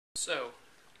So,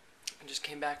 I just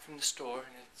came back from the store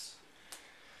and it's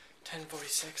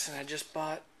 10:46 and I just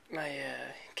bought my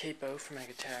capo for my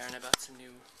guitar and I bought some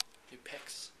new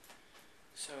picks.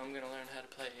 So I'm gonna learn how to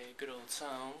play a good old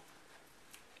song.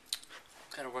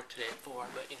 Gotta work today at 4,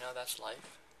 but you know, that's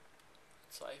life.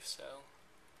 It's life, so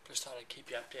just thought I'd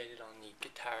keep you updated on the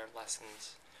guitar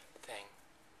lessons thing.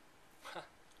 Huh.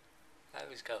 I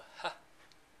always go, huh.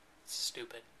 It's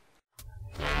stupid.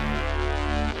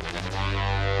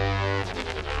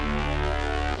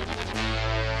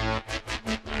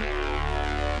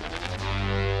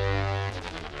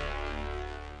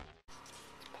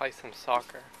 Let's play some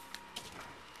soccer.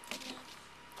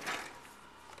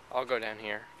 I'll go down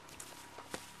here.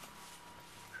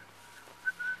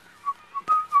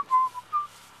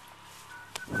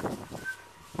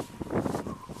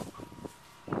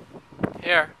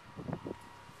 Here.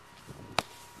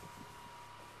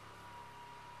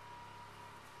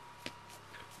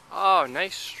 Oh,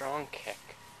 nice strong kick.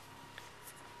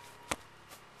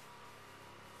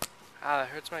 Ah, that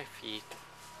hurts my feet.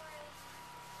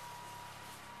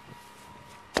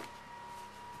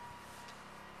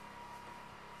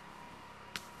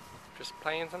 Just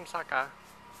playing some soccer.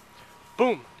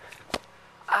 Boom!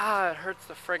 Ah, it hurts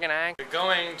the friggin' ankle. We're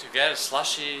going to get a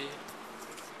slushie.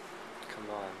 Come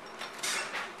on.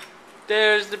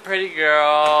 There's the pretty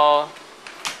girl.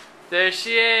 There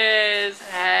she is.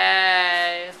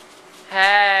 Hey.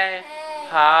 Hey.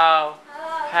 Ho.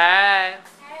 Hey.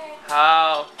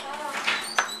 Ho.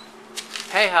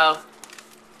 Hey ho.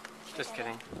 Just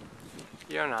kidding.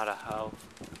 You're not a hoe.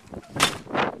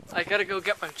 I gotta go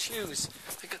get my shoes.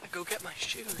 I gotta go get my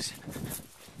shoes.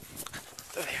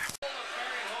 There.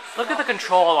 Look at the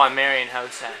control on Marion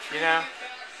House, you know?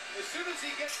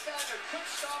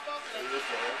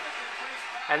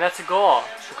 And that's a goal.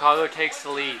 Chicago takes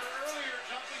the lead.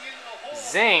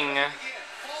 Zing!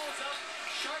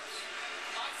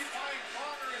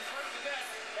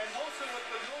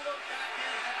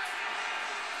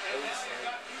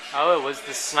 Oh, it was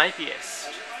the snipiest.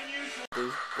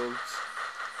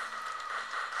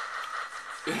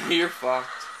 You're fucked.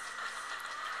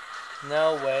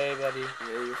 No way, buddy.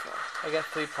 Yeah, you're fucked. I got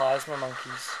 3 plasma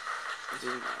monkeys. It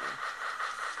doesn't matter.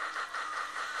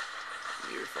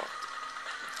 You're fucked.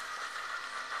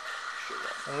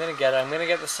 I'm gonna get it. I'm gonna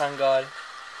get the sun god.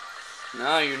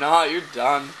 No, you're not. You're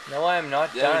done. No, I am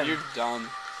not Yeah, done. you're done.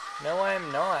 No, I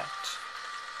am not.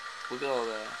 Look at all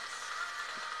that.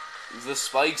 The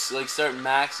spikes like start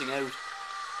maxing out.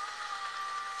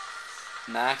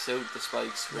 Max out the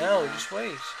spikes. Right No, now. just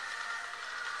wait.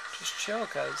 Just chill,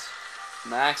 cuz.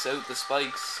 Max out the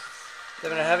spikes.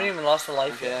 Devin, I haven't even lost a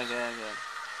life yet. Okay.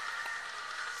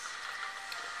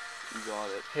 You got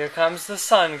it. Here comes the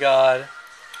sun god.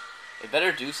 It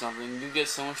better do something. You get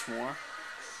so much more.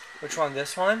 Which one?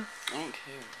 This one? I don't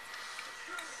care.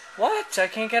 What? I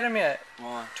can't get him yet.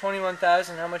 Why?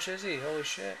 21,000. How much is he? Holy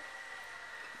shit.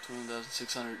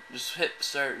 20,600. Just hit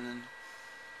start and then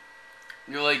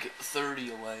you're like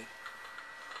 30 away.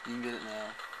 You can get it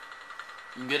now.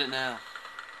 You can get it now.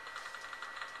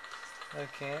 I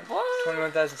can't. What?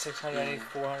 21,600. I need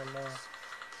 400 more.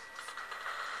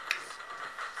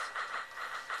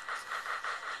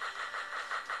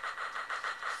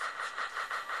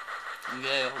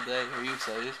 Okay, all day. Are you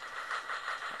excited?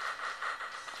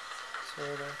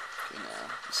 Sorta. Okay, now.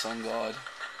 The sun god.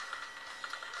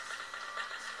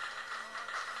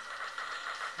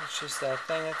 It's just that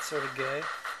thing. That's sort of gay.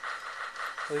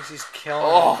 At least he's killing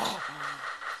Oh!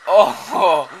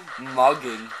 Oh!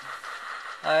 Mugging.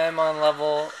 I am on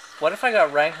level... What if I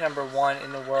got ranked number 1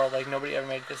 in the world? Like, nobody ever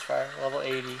made it this far. Level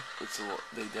 80.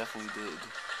 They definitely did.